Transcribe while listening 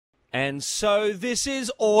And so this is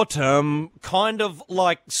autumn, kind of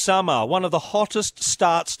like summer, one of the hottest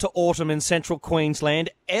starts to autumn in central Queensland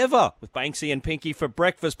ever, with Banksy and Pinky for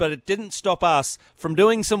breakfast. But it didn't stop us from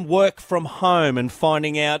doing some work from home and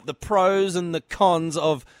finding out the pros and the cons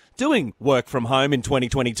of doing work from home in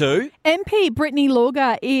 2022. MP Brittany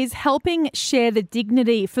Lorga is helping share the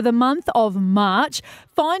dignity for the month of March.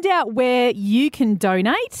 Find out where you can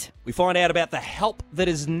donate. We find out about the help that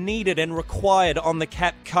is needed and required on the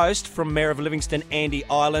Cap Coast from Mayor of Livingston, Andy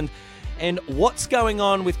Ireland, and what's going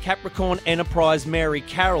on with Capricorn Enterprise Mary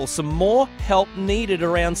Carroll. Some more help needed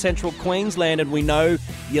around central Queensland, and we know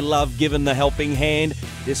you love giving the helping hand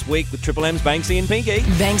this week with Triple M's Banksy and Pinky.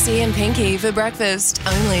 Banksy and Pinky for breakfast,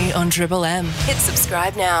 only on Triple M. Hit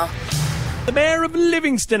subscribe now. The Mayor of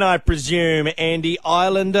Livingston, I presume, Andy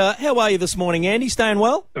Ireland. How are you this morning, Andy? Staying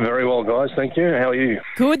well? Very well, guys. Thank you. How are you?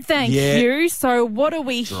 Good, thank you. So what are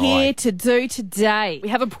we here to do today? We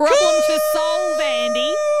have a problem to solve,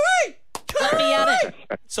 Andy. Let me at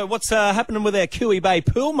it. So what's happening with our Cooey Bay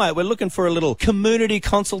pool, mate? We're looking for a little community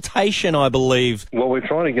consultation, I believe. Well, we're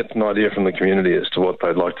trying to get an idea from the community as to what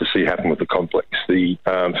they'd like to see happen with the complex. The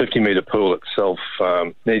 50-metre pool itself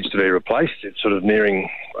needs to be replaced. It's sort of nearing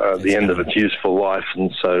the end of its useful life,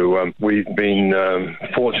 and so we've been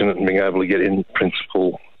fortunate in being able to get in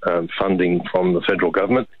principle funding from the federal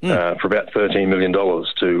government for about $13 million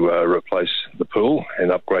to replace the pool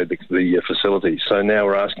and upgrade the facility. So now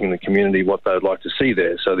we're asking the community what they'd like to see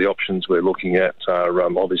there. So the options we're looking at are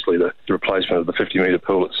obviously the replacement of the 50-metre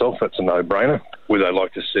pool itself. That's a no-brainer. Would they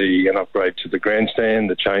like to see an upgrade to the grandstand,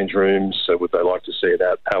 the change rooms? So would they like to see an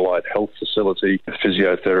allied health facility,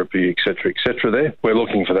 physiotherapy, et cetera there? We're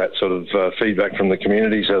looking for that sort of feedback from the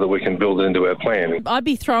community so that we can build it into our plan. I'd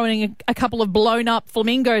be throwing a couple of blown-up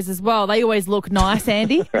flamingos as well. They always look nice,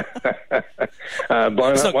 Andy.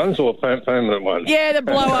 Blown-up ones or permanent ones? Yeah, the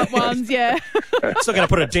blow-up ones, yeah. It's not going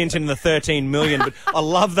to put a dent in the $13 million, but I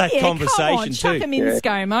love that conversation come on, too. Chuck them in,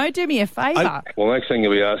 ScoMo. Do me a favour. Well, next thing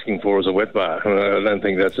you'll be asking for is a wet bar. I don't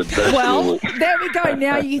think that's well, there we go.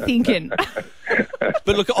 Now you're thinking.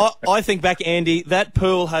 But look, I think back, Andy, that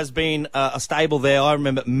pool has been a stable there. I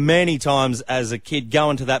remember many times as a kid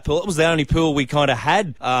going to that pool. It was the only pool we kind of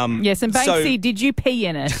had. Yes, and Banksy, did you pee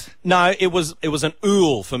in it? No, it was an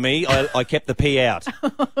ool for me. I kept the pee out.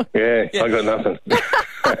 Yeah, I got nothing.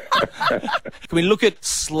 Can we look at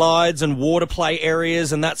slides and water play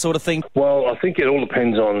areas and that sort of thing? Well, I think it all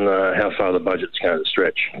depends on how far the budget's going to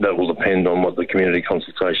stretch. That will depend on what the community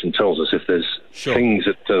consultation tells us. If there's things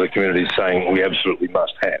that the community is saying we absolutely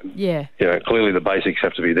must have, clearly the basics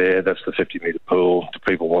have to be there. That's the 50-metre pool. Do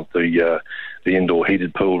people want the indoor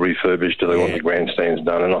heated pool refurbished? Do they want the grandstands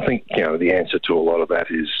done? And I think, the answer to a lot of that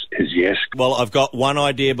is yes. Well, I've got one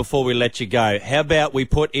idea before we let you go. How about we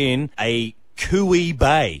put in a Cooey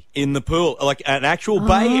Bay in the pool, like an actual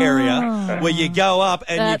bay area where you go up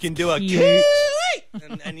and you can do a Cooey,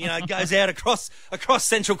 and it goes out across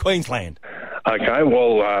central Queensland. Okay,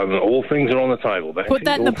 well, all things are on the table. Banksy. Put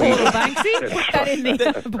that in the portal, Banksy. Put that in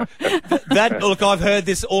the... Look, I've heard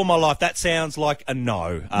this all my life. That sounds like a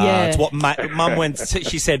no. It's what Mum went.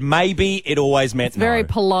 She said maybe. It always meant no. Very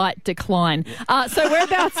polite decline. So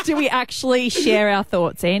whereabouts do we actually share our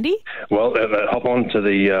thoughts, Andy? Well, hop on to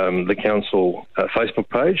the council Facebook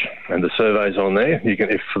page, and the survey's on there. You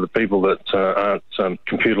can, if for the people that aren't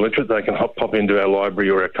computer literate, they can pop into our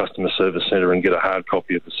library or our customer service centre and get a hard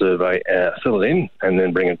copy of the survey, fill it in, and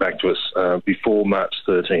then bring it back to us before March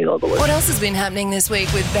 13, I believe. What else has been happening this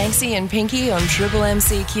week with Banksy and Pinky on Triple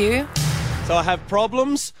MCQ? So I have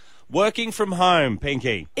problems working from home,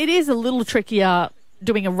 Pinky. It is a little trickier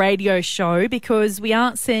doing a radio show because we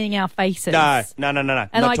aren't seeing our faces. No. I'm And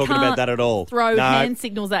not talking about that at all. Throw hand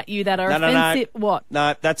signals at you that are offensive. What?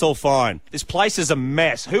 No, that's all fine. This place is a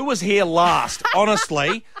mess. Who was here last?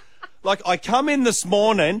 Honestly, like I come in this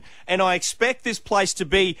morning and I expect this place to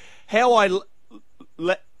be how I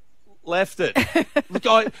left it. Look,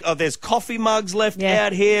 there's coffee mugs left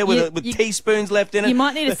out here with teaspoons left in it. You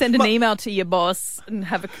might need to send an email to your boss and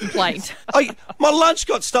have a complaint. My lunch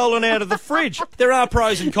got stolen out of the fridge. There are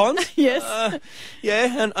pros and cons. Yes.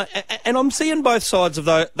 And I'm seeing both sides of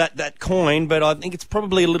that coin, but I think it's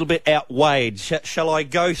probably a little bit outweighed. Shall I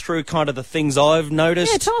go through kind of the things I've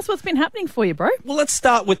noticed? Yeah, tell us what's been happening for you, bro. Well, let's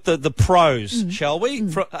start with the pros, shall we?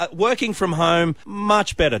 Working from home,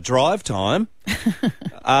 much better drive time.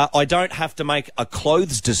 I don't have to make a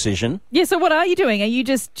clothes decision. Yeah, so what are you doing? Are you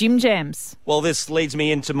just gym jams? Well, this leads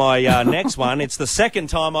me into my next one. It's the second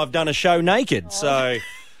time I've done a show naked, so...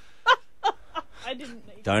 I didn't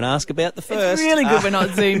Don't ask about the first. It's really good we're not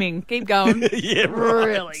zooming. Keep going. Yeah, right.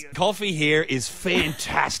 Really good. Coffee here is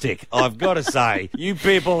fantastic, I've got to say. You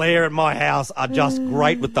people here at my house are just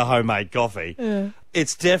great with the homemade coffee.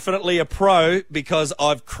 It's definitely a pro because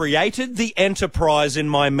I've created the enterprise in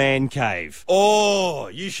my man cave. Oh,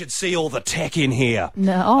 you should see all the tech in here.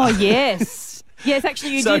 No. Oh, yes. Yes,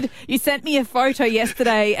 actually, you did. You sent me a photo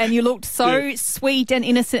yesterday and you looked so sweet and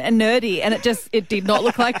innocent and nerdy, and it did not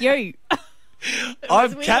look like you.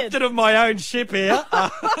 I'm captain of my own ship here.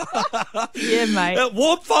 Yeah, mate.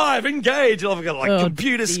 Warp 5, engage. I've got like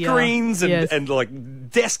computer screens and like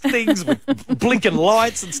desk things with blinking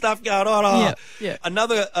lights and stuff going on. Oh. Yeah.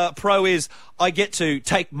 Another pro is I get to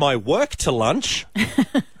take my work to lunch.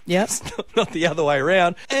 Yes. Not the other way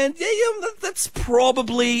around. And that's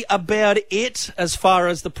probably about it as far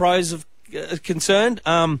as the pros are concerned.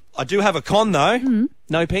 I do have a con though. Mm-hmm.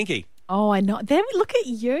 No Pinky. Oh, I know. There, look at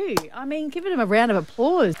you. I mean, giving him a round of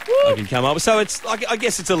applause. I can come up with. So it's, I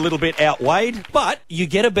guess it's a little bit outweighed, but you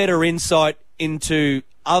get a better insight into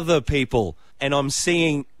other people. And I'm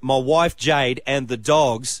seeing my wife Jade and the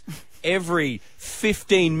dogs every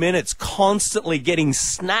 15 minutes constantly getting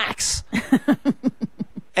snacks.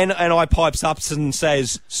 And I pipes up and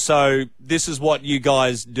says, so this is what you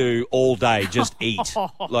guys do all day, just eat.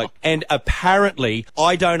 And apparently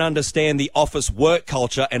I don't understand the office work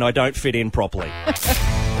culture and I don't fit in properly.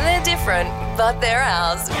 They're different, but they're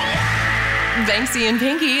ours. Banksy and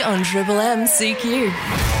Pinky on Triple M CQ.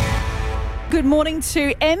 Good morning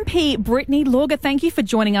to MP Brittany Lorga. Thank you for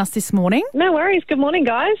joining us this morning. No worries. Good morning,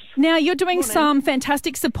 guys. Now, you're doing some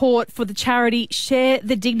fantastic support for the charity Share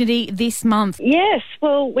the Dignity this month. Yes.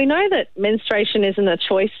 Well, we know that menstruation isn't a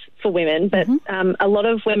choice for women, but a lot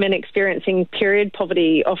of women experiencing period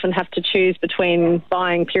poverty often have to choose between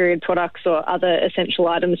buying period products or other essential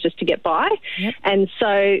items just to get by. Yep. And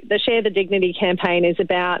so the Share the Dignity campaign is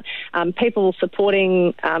about people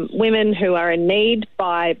supporting women who are in need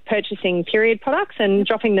by purchasing period products and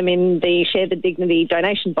dropping them in the Share the Dignity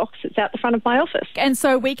donation box that's out the front of my office. And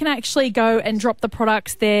so we can actually go and drop the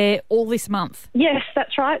products there all this month? Yes,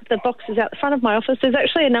 that's right. The box is out the front of my office. There's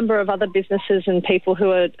actually a number of other businesses and people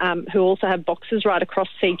who are who also have boxes right across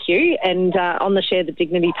CQ, and on the Share the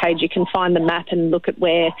Dignity page you can find the map and look at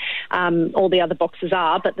where all the other boxes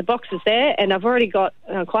are. But the box is there, and I've already got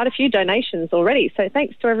quite a few donations already. So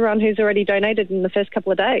thanks to everyone who's already donated in the first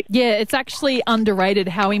couple of days. Yeah, it's actually underrated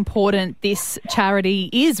how important this charity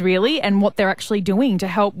is, really, and what they're actually doing to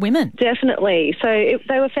help women. Definitely. So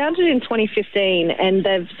they were founded in 2015, and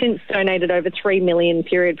they've since donated over 3 million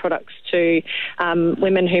period products to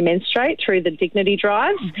women who menstruate through the Dignity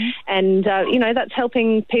Drive. Mm-hmm. And, that's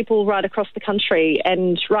helping people right across the country.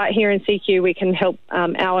 And right here in CQ, we can help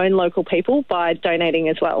our own local people by donating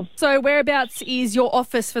as well. So whereabouts is your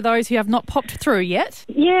office for those who have not popped through yet?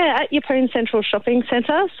 Yeah, at Yeppoon Central Shopping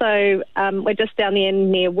Centre. So we're just down the end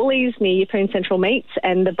near Woolies, near Yeppoon Central Meats,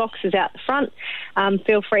 and the box is out the front.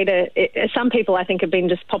 Feel free to... some people, I think, have been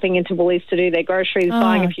just popping into Woolies to do their groceries,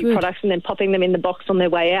 buying a few products and then popping them in the box on their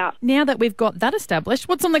way out. Now that we've got that established,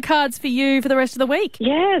 what's on the cards for you for the rest of the week?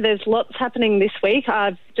 Yeah, there's lots happening this week.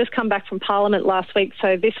 I've just come back from Parliament last week,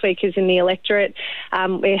 so this week is in the electorate.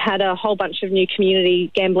 We had a whole bunch of new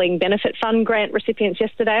Community Gambling Benefit Fund grant recipients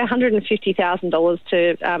yesterday, $150,000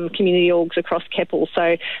 to community orgs across Keppel.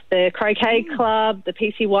 So the Croquet Club, the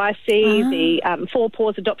PCYC, the Four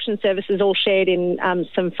Paws Adoption Services all shared in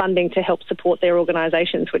some funding to help support their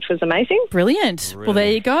organisations, which was amazing. Brilliant. Well,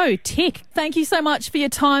 there you go. Tick. Thank you so much for your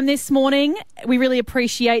time this morning. We really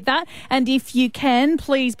appreciate that. And if you can,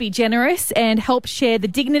 please be generous and help share the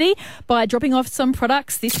dignity by dropping off some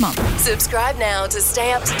products this month. Subscribe now to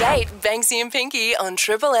stay up to date. Banksy and Pinky on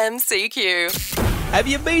Triple M CQ. Have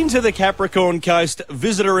you been to the Capricorn Coast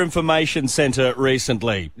Visitor Information Centre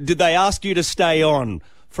recently? Did they ask you to stay on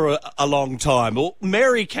for a long time? Well,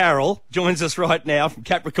 Mary Carroll joins us right now from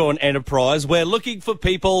Capricorn Enterprise. We're looking for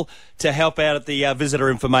people to help out at the Visitor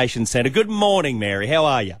Information Centre. Good morning, Mary. How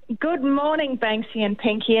are you? Good morning, Banksy and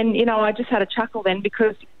Pinky. And, I just had a chuckle then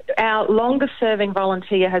because our longest-serving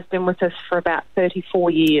volunteer has been with us for about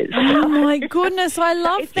 34 years. Oh, my goodness. I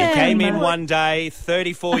love that. He came in one day,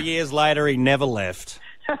 34 years later, he never left.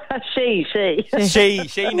 She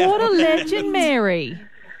never What a legend, Mary.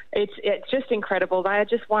 It's just incredible. They are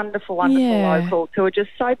just wonderful locals who are just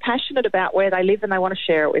so passionate about where they live and they want to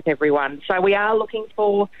share it with everyone. So we are looking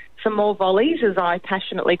for some more volleys, as I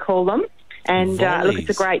passionately call them. And look, it's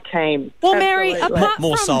a great team. Well, Mary, Absolutely. apart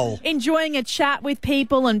More from soul. enjoying a chat with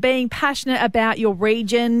people and being passionate about your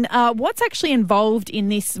region, what's actually involved in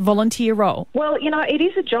this volunteer role? Well, it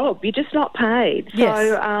is a job. You're just not paid. Yes.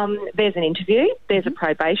 So there's an interview, there's a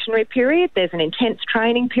probationary period, there's an intense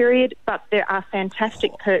training period, but there are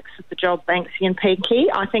fantastic perks of the job, Banksy and Pinky.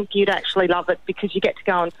 I think you'd actually love it because you get to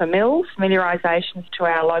go on familiarisations to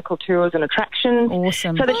our local tours and attractions.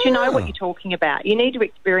 Awesome. So that you know what you're talking about. You need to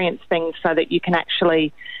experience things so that you can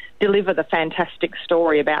actually deliver the fantastic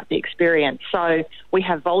story about the experience. So we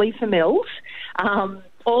have volley for Mills.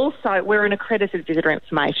 Also, we're an accredited visitor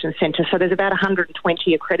information centre, so there's about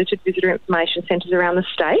 120 accredited visitor information centres around the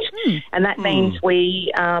state, and that means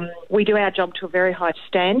we do our job to a very high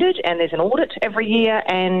standard, and there's an audit every year,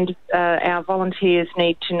 and our volunteers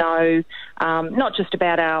need to know not just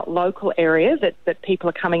about our local area that people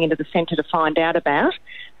are coming into the centre to find out about,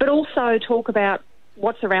 but also talk about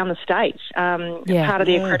what's around the state. Part of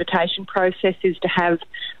the accreditation process is to have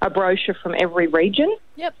a brochure from every region.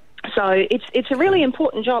 Yep. So it's a really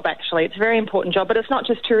important job, actually. It's a very important job, but it's not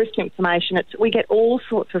just tourist information. We get all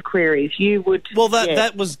sorts of queries.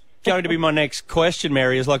 That was going to be my next question,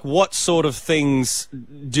 Mary, is like, what sort of things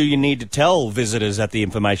do you need to tell visitors at the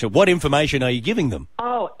information? What information are you giving them?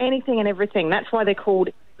 Oh, anything and everything. That's why they're called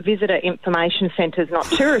visitor information centres, not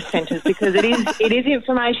tourist centres, because it is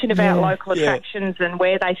information about local attractions and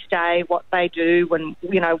where they stay, what they do, and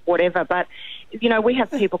whatever. But we have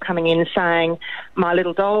people coming in saying, my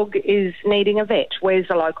little dog is needing a vet. Where's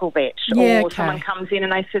the local vet? Someone comes in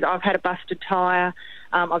and they said, I've had a busted tyre.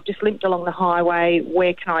 I've just limped along the highway.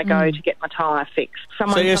 Where can I go to get my tyre fixed?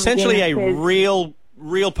 So you're essentially a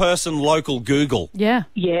real person, local Google. Yeah.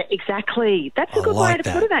 Yeah, exactly. That's a good way to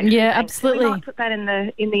put it, actually. Yeah, absolutely. We might put that in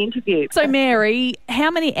the interview. So, Mary, how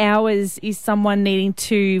many hours is someone needing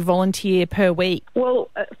to volunteer per week? Well,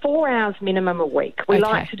 4 hours minimum a week. We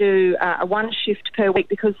like to do a one shift per week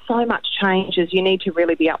because so much changes. You need to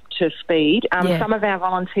really be up to speed. Some of our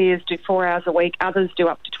volunteers do 4 hours a week. Others do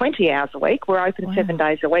up to 20 hours a week. We're open 7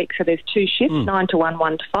 days a week. So there's 2 shifts, 9 to 1,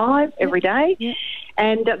 1 to 5 every day. Yeah.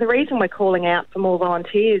 And the reason we're calling out for more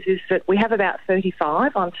volunteers is that we have about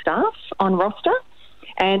 35 on staff, on roster.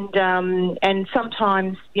 And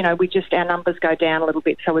sometimes, our numbers go down a little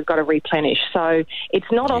bit, so we've got to replenish. So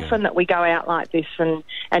it's not often that we go out like this and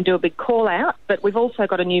do a big call out, but we've also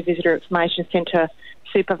got a new visitor information centre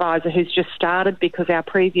supervisor who's just started because our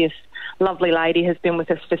previous lovely lady has been with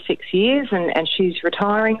us for 6 years and she's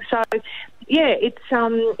retiring. So, yeah,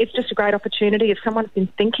 it's just a great opportunity. If someone's been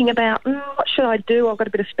thinking about, what should I do? I've got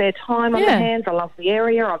a bit of spare time on my hands. I love the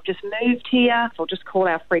area. I've just moved here. So I'll just call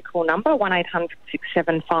our free call number, 1800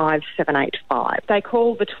 675 785. They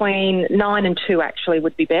call between 9 and 2 actually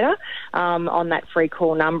would be better on that free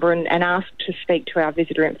call number and ask to speak to our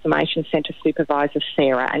Visitor Information Centre supervisor,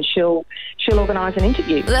 Sarah, and she'll organise an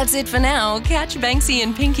interview. That's it for now. Catch Banksy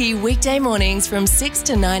and Pinky weekday mornings from 6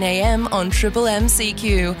 to 9 a.m. on Triple M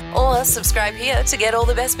CQ or subscribe here to get all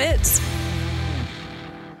the best bits.